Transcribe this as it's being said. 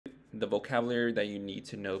the vocabulary that you need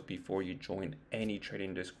to know before you join any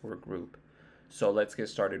trading Discord group. So let's get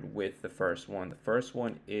started with the first one. The first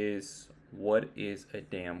one is, what is a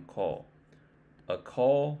damn call? A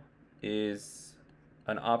call is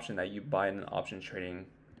an option that you buy in an option trading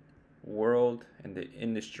world, in the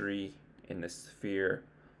industry, in the sphere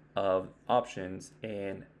of options.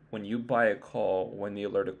 And when you buy a call, when they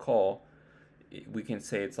alert a call, we can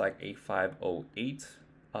say it's like a 508,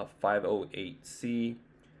 a 508C.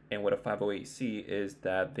 And what a 508C is,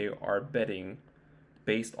 that they are betting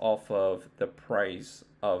based off of the price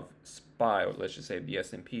of SPY, or let's just say the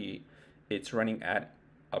S&P. It's running at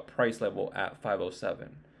a price level at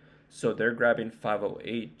 507. So they're grabbing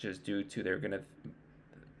 508 just due to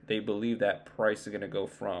they believe that price is gonna go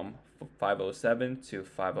from 507 to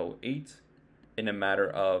 508 in a matter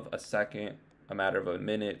of a second, a matter of a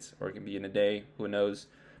minute, or it can be in a day, who knows.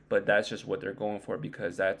 But that's just what they're going for,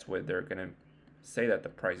 because that's what they're gonna say that the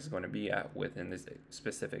price is going to be at within this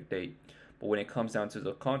specific date. But when it comes down to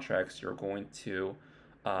the contracts, you're going to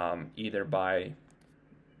either buy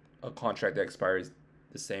a contract that expires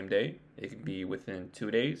the same day. It can be within 2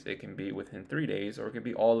 days, it can be within 3 days, or it can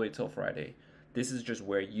be all the way till Friday. This is just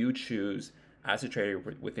where you choose as a trader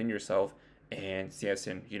within yourself and see as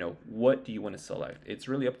in, what do you want to select? It's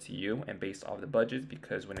really up to you and based off the budget,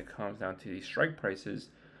 because when it comes down to these strike prices,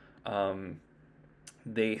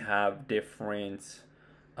 they have different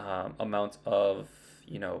amounts of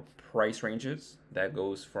price ranges that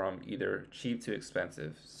goes from either cheap to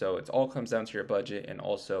expensive. So it all comes down to your budget, and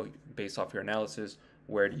also based off your analysis,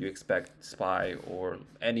 where do you expect SPY or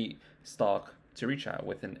any stock to reach at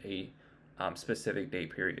within a specific day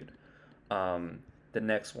period. The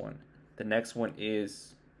next one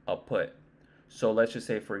is a put. So let's just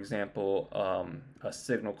say, for example, a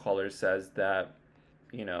signal caller says that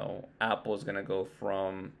Apple is gonna go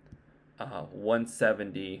from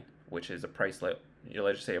 170, which is a price, let's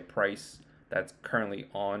just say a price that's currently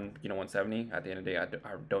on 170. At the end of the day, I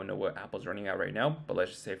don't know what Apple's running at right now, but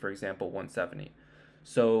let's just say, for example, 170.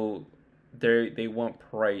 So they want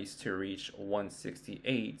price to reach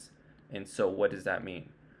 168, and so what does that mean?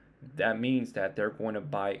 That means that they're going to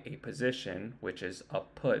buy a position, which is a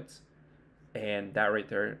put, and that right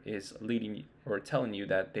there is leading or telling you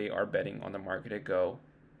that they are betting on the market to go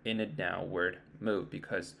in a downward move.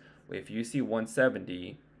 Because if you see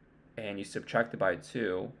 170 and you subtract it by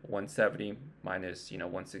 2, 170 minus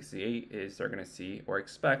 168 is, they're going to see or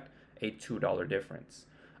expect a $2 difference,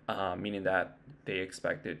 meaning that they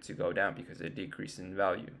expect it to go down because it decreased in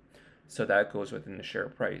value. So that goes within the share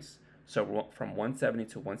price. So from 170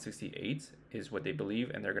 to 168 is what they believe,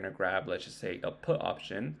 and they're going to grab, let's just say, a put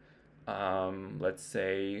option. Let's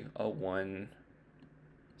say a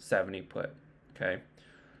 170 put. Okay,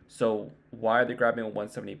 so why are they grabbing a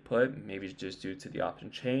 170 put? Maybe it's just due to the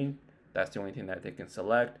option chain. That's the only thing that they can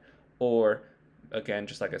select. Or again,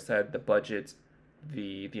 just like I said, the budget,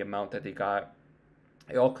 the amount that they got.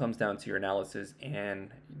 It all comes down to your analysis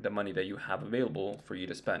and the money that you have available for you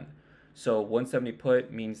to spend. So 170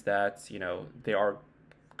 put means that they are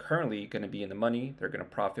currently going to be in the money. They're going to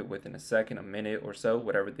profit within a second, a minute or so,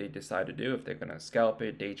 whatever they decide to do. If they're going to scalp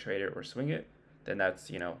it, day trade it, or swing it, then that's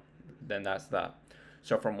that.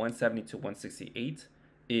 So from 170 to 168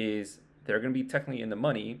 is, they're going to be technically in the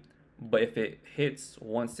money, but if it hits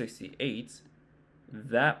 168,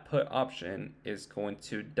 that put option is going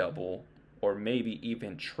to double or maybe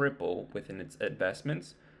even triple within its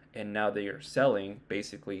investments, and now they are selling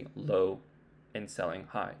basically low and selling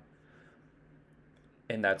high.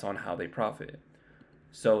 And that's on how they profit.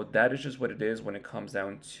 So that is just what it is when it comes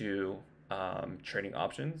down to trading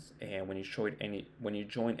options. And when you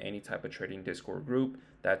join any type of trading Discord group,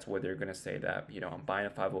 that's where they're gonna say that I'm buying a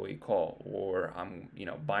 508 call, or I'm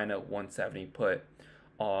buying a 170 put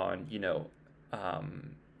on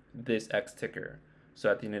this X ticker. So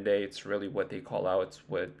at the end of the day, it's really what they call out. It's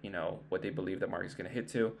what what they believe the market's gonna hit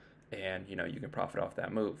to, and you can profit off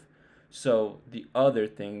that move. So the other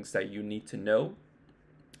things that you need to know,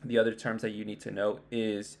 the other terms that you need to know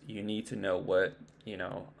is, you need to know what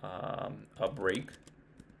a break.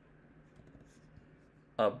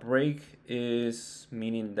 A break is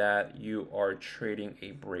meaning that you are trading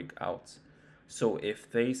a breakout. So if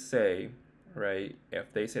they say,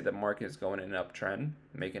 if they say the market is going in an uptrend,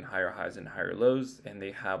 making higher highs and higher lows, and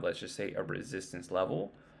they have, let's just say, a resistance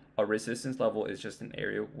level. A resistance level is just an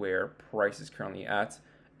area where price is currently at,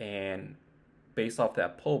 and based off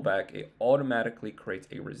that pullback, it automatically creates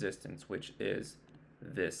a resistance, which is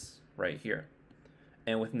this right here.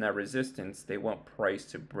 And within that resistance, they want price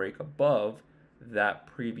to break above that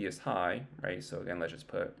previous high, right? So again, let's just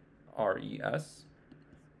put RES.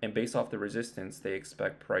 And based off the resistance, they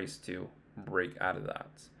expect price to break out of that.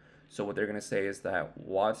 So what they're going to say is that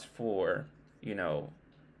watch for,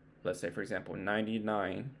 let's say, for example,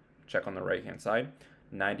 99, check on the right-hand side,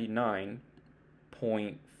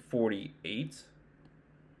 99.48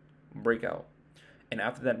 breakout. And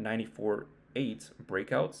after that 94.8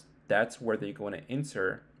 breakouts, that's where they're going to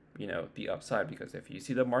enter, the upside. Because if you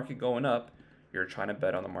see the market going up, you're trying to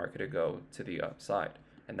bet on the market to go to the upside.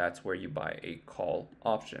 And that's where you buy a call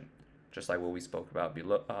option, just like what we spoke about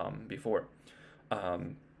before.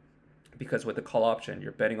 Because with the call option,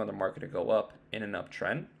 you're betting on the market to go up in an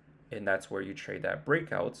uptrend. And that's where you trade that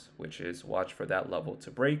breakouts, which is watch for that level to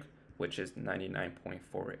break, which is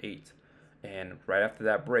 99.48. And right after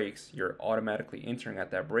that breaks, you're automatically entering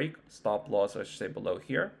at that break, stop loss, I should say, below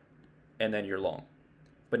here, and then you're long.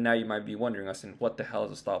 But now you might be wondering, Austin, what the hell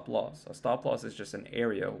is a stop loss? A stop loss is just an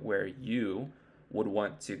area where you would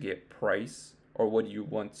want to get price, or what you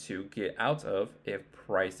want to get out of if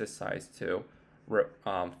price decides to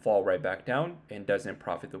fall right back down and doesn't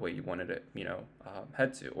profit the way you wanted it,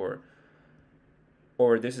 head to,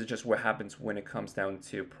 or this is just what happens when it comes down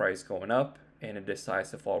to price going up and it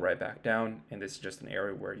decides to fall right back down, and this is just an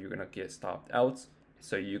area where you're gonna get stopped out,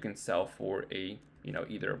 so you can sell for a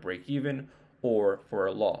either a break even or for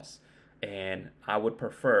a loss. And I would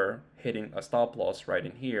prefer hitting a stop loss right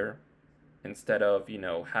in here instead of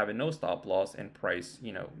having no stop loss and price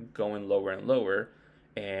going lower and lower,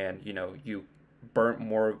 and you burnt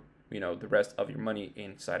more the rest of your money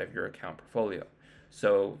inside of your account portfolio.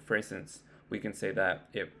 So for instance, we can say that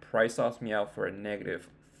if price stops me out for a negative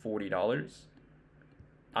 $40,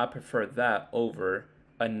 I prefer that over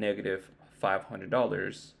a negative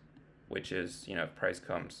 $500, which is if price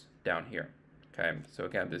comes down here. Okay, so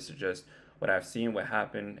again, this is just what I've seen, what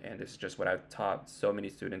happened, and this is just what I've taught so many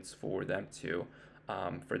students for them to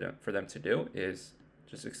do is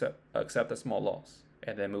just accept a small loss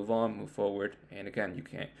and then move on, move forward. And again,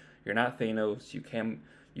 you're not Thanos, you can't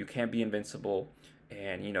be invincible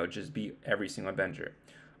and just beat every single Avenger.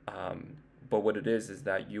 But what it is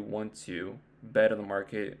that you want to bet on the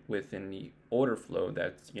market within the order flow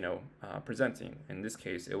that's presenting. In this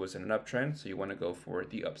case, it was an uptrend, so you want to go for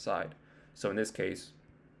the upside. So in this case,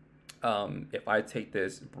 if I take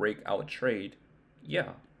this breakout trade,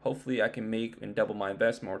 yeah, hopefully I can make and double my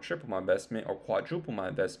investment or triple my investment or quadruple my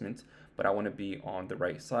investment, but I want to be on the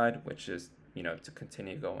right side, which is to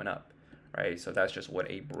continue going up, right? So that's just what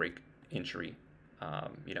a break entry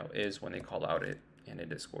is when they call out it in a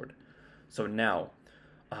Discord. So now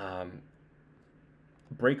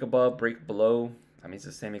break above, break below, I mean, it's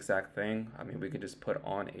the same exact thing. I mean, we could just put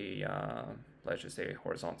on a let's just say a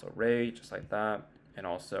horizontal ray, just like that, and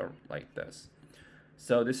also like this.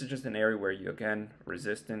 So this is just an area where you, again,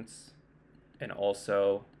 resistance and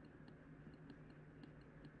also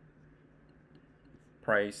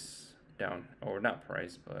price down, or not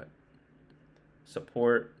price, but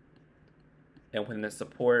support. And when the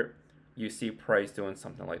support, you see price doing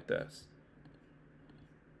something like this.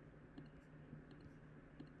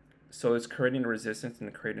 So it's creating a resistance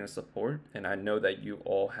and creating a support. And I know that you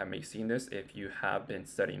all have may seen this if you have been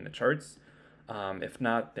studying the charts. If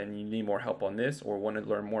not, then you need more help on this or want to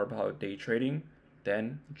learn more about day trading,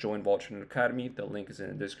 then join Vol Trading Academy. The link is in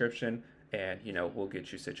the description, and we'll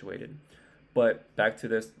get you situated. But back to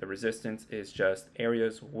this, the resistance is just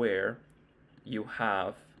areas where you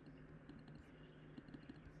have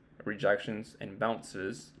rejections and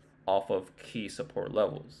bounces off of key support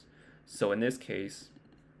levels. So in this case,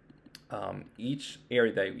 each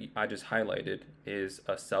area that I just highlighted is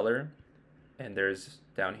a seller, and there's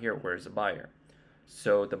down here where's a buyer.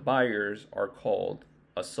 So the buyers are called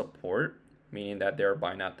a support, meaning that they're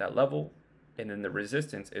buying at that level, and then the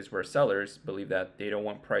resistance is where sellers believe that they don't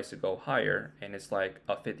want price to go higher, and it's like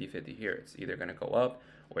a 50-50 here. It's either going to go up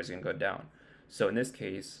or it's going to go down. So in this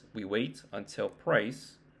case, we wait until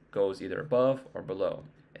price goes either above or below,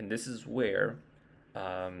 and this is where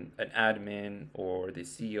an admin or the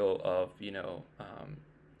CEO of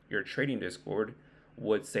your trading Discord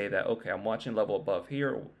would say that, okay, I'm watching level above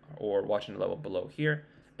here or watching level below here,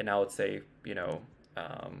 and I would say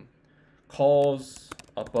calls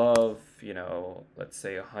above let's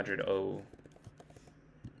say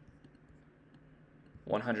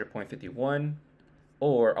 100.51,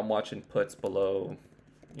 or I'm watching puts below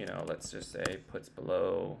let's just say puts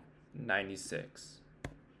below 96,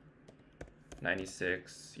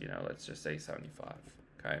 let's just say 75.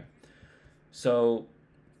 Okay, so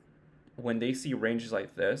when they see ranges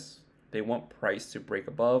like this, they want price to break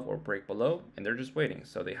above or break below, and they're just waiting.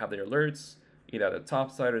 So they have their alerts either at the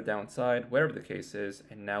top side or downside, whatever the case is.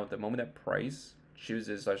 And now the moment that price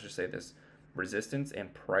chooses, let's just say this resistance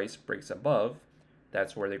and price breaks above,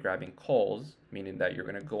 that's where they're grabbing calls, meaning that you're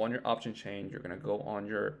going to go on your option chain, you're going to go on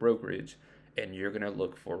your brokerage, and you're going to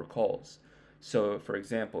look for calls. So for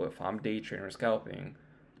example, if I'm day trading or scalping,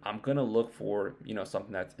 I'm going to look for,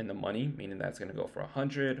 something that's in the money, meaning that's going to go for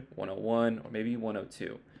 100, 101, or maybe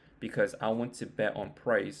 102, because I want to bet on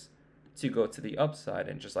price to go to the upside.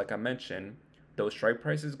 And just like I mentioned, those strike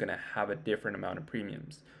prices are going to have a different amount of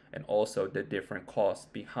premiums and also the different costs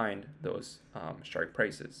behind those strike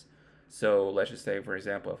prices. So let's just say, for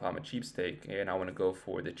example, if I'm a cheapstake and I want to go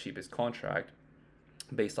for the cheapest contract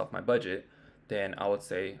based off my budget, then I would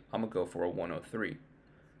say I'm going to go for a 103.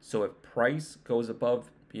 So if price goes above,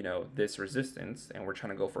 this resistance, and we're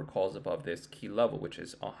trying to go for calls above this key level, which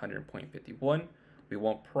is 100.51, we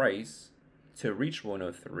want price to reach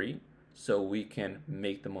 103 so we can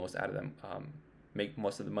make the most out of them, make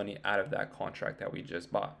most of the money out of that contract that we just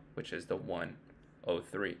bought, which is the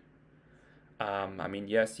 103.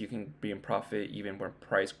 Yes, you can be in profit even when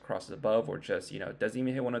price crosses above, or just, doesn't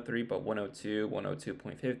even hit 103, but 102,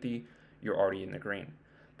 102.50, you're already in the green.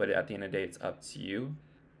 But at the end of the day, it's up to you.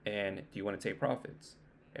 And do you want to take profits?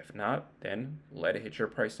 If not, then let it hit your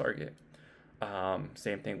price target.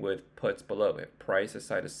 Same thing with puts below. If price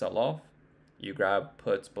decides to sell off, you grab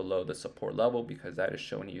puts below the support level, because that is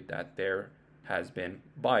showing you that there has been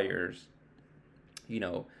buyers,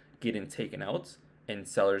 getting taken out, and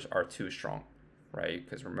sellers are too strong, right?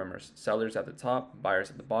 Because remember, sellers at the top, buyers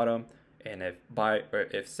at the bottom, and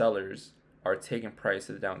if sellers are taking price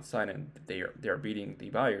to the downside and they're beating the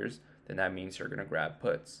buyers, then that means you're gonna grab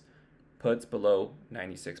puts below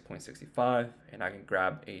 96.65, and I can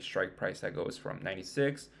grab a strike price that goes from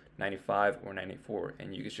 96, 95, or 94,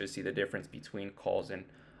 and you can just see the difference between calls and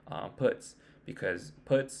puts. Because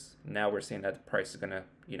puts, now we're saying that the price is gonna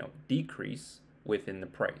decrease within the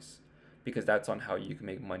price, because that's on how you can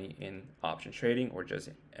make money in option trading or just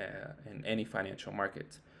in any financial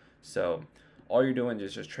market. So all you're doing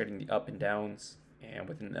is just trading the up and downs, and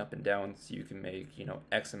within the up and downs you can make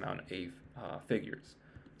X amount of figures.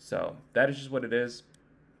 So that is just what it is,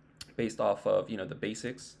 based off of the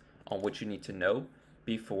basics on what you need to know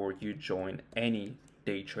before you join any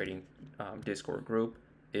day trading Discord group,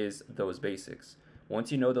 is those basics.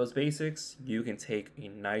 Once you know those basics, you can take a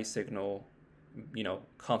nice signal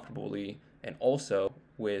comfortably, and also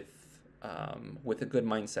with a good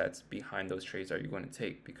mindset behind those trades that you're going to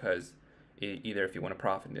take. Because either if you want to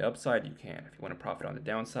profit on the upside, you can. If you want to profit on the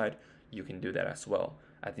downside, you can do that as well.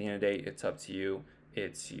 At the end of the day, it's up to you.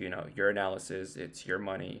 It's your analysis. It's your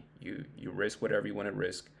money. You risk whatever you want to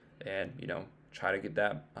risk, and try to get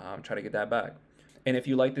that back. And if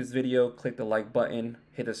you like this video, click the like button,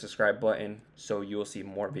 hit the subscribe button, so you'll see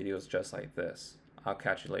more videos just like this. I'll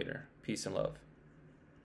catch you later. Peace and love.